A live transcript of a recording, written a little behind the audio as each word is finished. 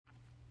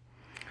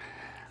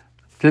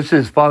This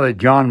is Father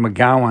John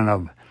McGowan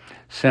of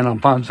San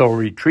Alfonso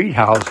Retreat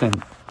House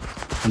in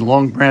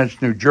Long Branch,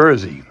 New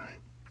Jersey.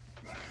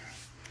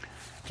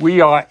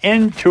 We are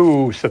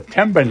into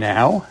September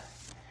now,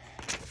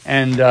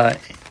 and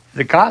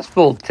the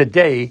Gospel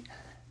today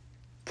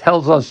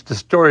tells us the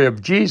story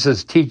of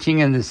Jesus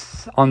teaching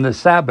on the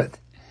Sabbath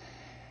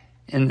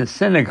in the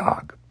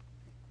synagogue.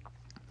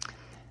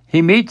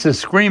 He meets a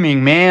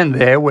screaming man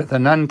there with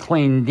an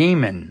unclean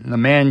demon. The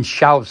man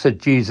shouts at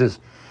Jesus,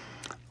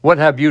 "What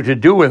have you to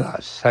do with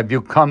us? Have you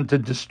come to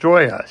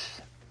destroy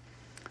us?"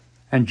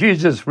 And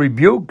Jesus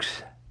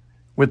rebukes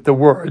with the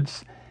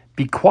words,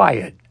 "Be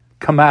quiet,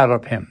 come out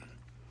of him."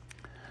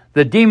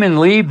 The demon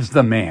leaves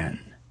the man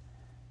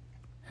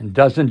and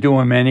doesn't do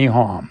him any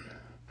harm.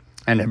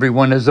 And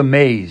everyone is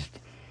amazed.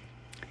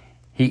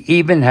 He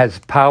even has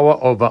power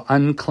over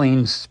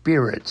unclean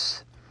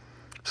spirits.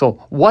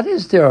 So what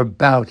is there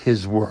about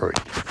his word?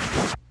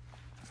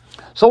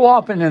 So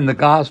often in the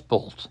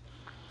Gospels,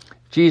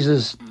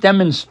 Jesus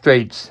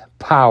demonstrates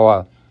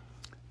power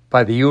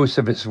by the use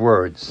of his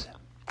words.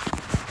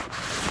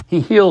 He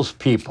heals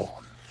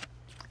people.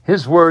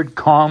 His word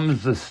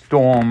calms the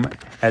storm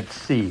at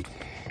sea.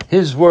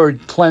 His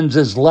word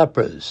cleanses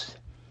lepers.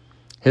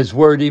 His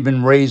word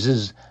even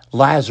raises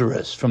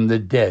Lazarus from the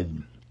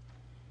dead.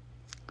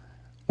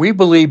 We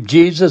believe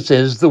Jesus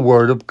is the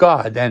Word of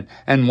God,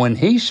 and when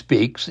he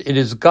speaks, it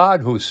is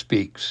God who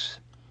speaks.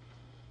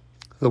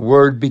 The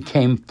Word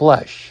became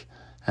flesh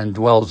and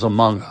dwells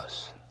among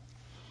us.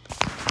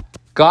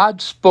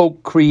 God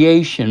spoke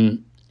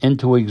creation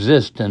into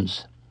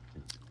existence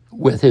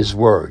with his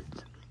Word.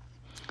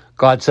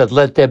 God said,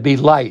 "Let there be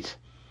light,"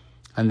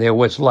 and there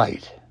was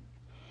light.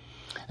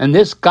 And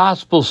this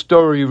gospel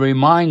story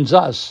reminds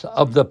us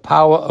of the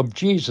power of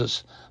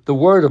Jesus, the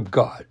Word of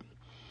God,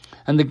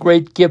 and the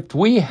great gift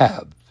we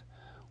have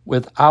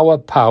with our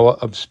power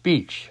of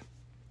speech.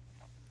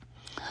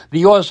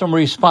 The awesome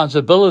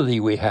responsibility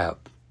we have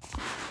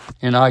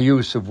in our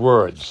use of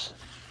words.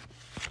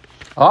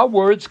 Our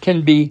words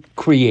can be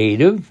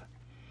creative.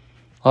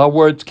 Our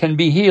words can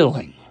be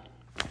healing.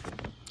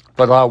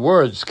 But our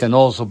words can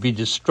also be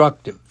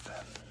destructive.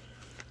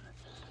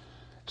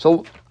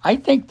 So I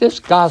think this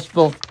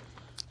gospel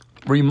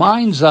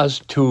reminds us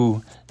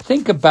to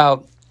think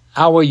about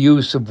our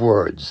use of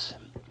words.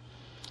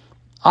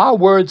 Our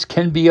words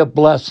can be a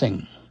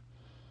blessing,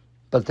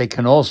 but they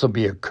can also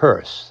be a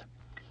curse.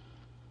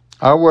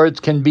 Our words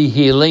can be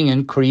healing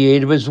and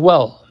creative as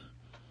well.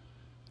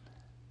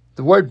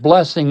 The word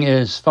blessing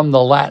is from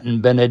the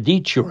Latin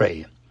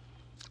benedicere,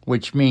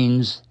 which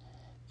means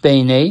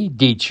bene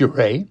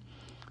dicere,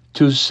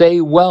 to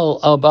say well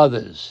of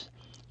others,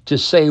 to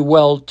say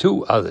well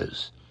to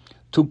others,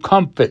 to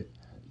comfort,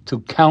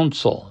 to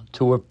counsel,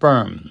 to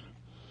affirm.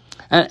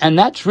 And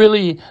that's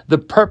really the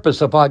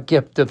purpose of our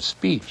gift of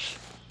speech,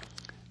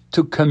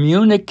 to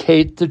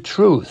communicate the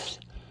truth.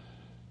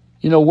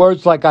 You know,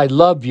 words like "I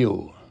love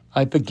you,"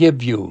 "I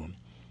forgive you,"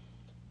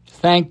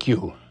 "thank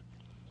you."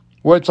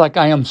 Words like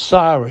 "I am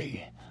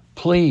sorry,"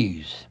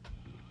 "please."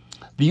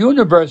 The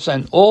universe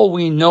and all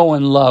we know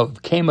and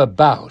love came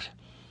about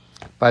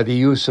by the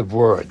use of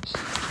words.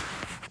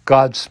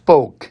 God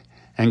spoke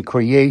and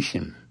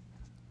creation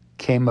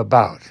came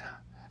about,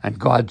 and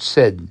God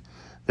said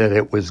that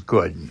it was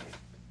good.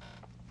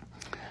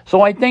 So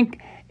I think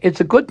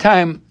it's a good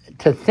time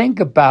to think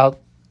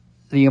about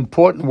the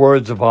important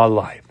words of our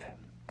life,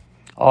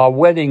 our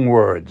wedding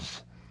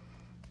words.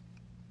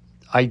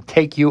 "I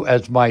take you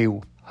as my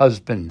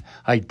husband.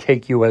 I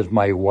take you as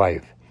my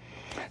wife."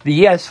 The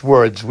yes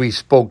words we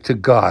spoke to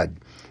God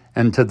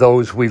and to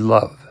those we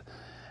love,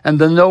 and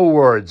the no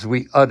words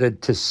we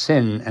uttered to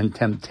sin and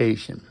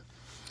temptation.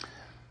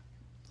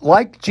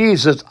 Like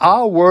Jesus,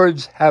 our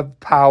words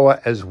have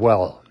power as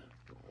well.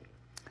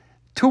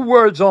 Two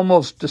words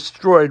almost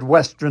destroyed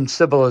Western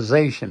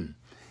civilization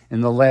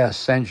in the last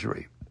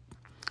century: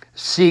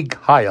 Sieg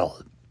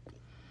Heil.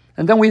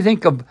 And then we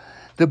think of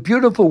the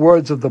beautiful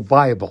words of the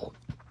Bible,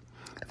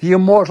 the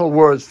immortal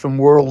words from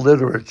world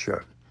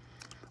literature,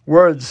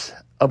 words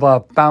of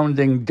our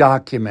founding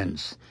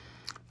documents,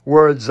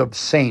 words of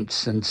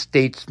saints and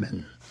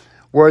statesmen,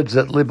 words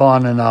that live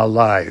on in our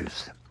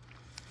lives.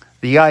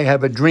 The "I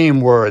have a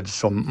dream" words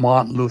from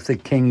Martin Luther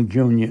King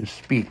Jr.'s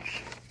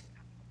speech.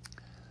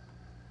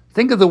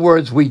 Think of the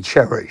words we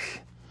cherish,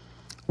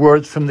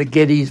 words from the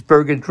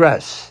Gettysburg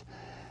Address,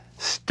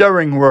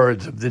 stirring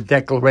words of the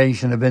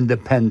Declaration of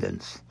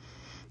Independence,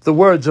 the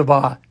words of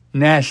our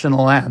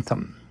national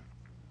anthem,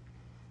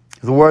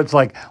 the words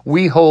like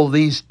 "We hold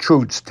these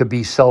truths to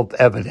be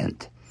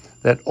self-evident,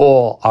 that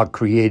all are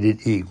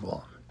created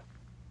equal."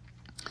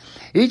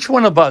 Each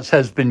one of us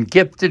has been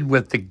gifted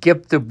with the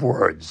gift of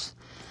words,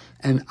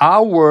 and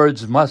our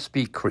words must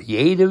be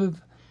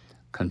creative,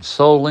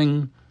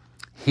 consoling,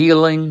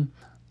 healing,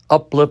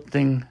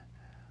 uplifting,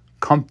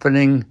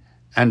 comforting,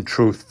 and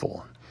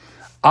truthful.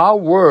 Our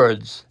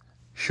words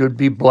should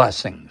be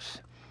blessings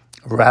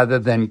rather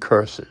than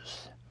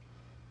curses.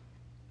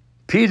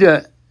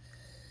 Peter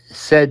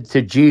said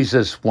to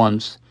Jesus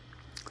once,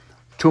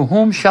 "To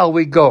whom shall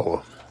we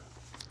go?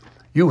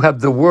 You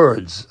have the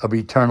words of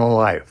eternal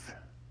life.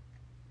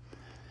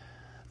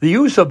 The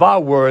use of our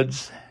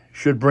words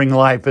should bring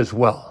life as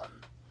well.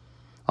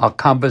 Our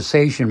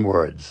conversation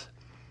words,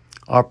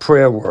 our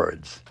prayer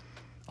words,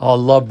 our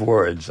love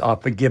words, our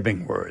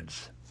forgiving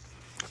words,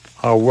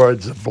 our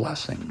words of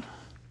blessing.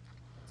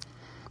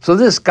 So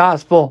this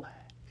gospel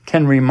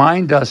can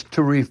remind us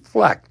to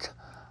reflect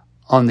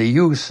on the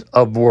use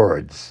of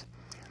words.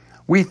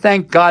 We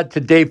thank God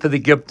today for the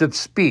gift of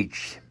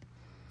speech,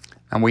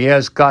 and we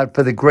ask God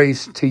for the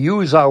grace to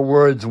use our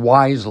words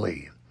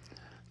wisely,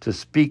 to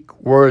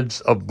speak words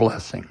of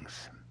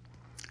blessings.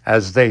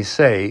 As they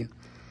say,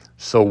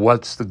 so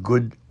what's the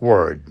good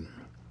word?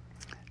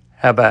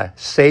 Have a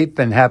safe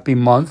and happy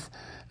month,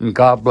 and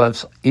God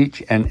bless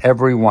each and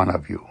every one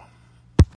of you.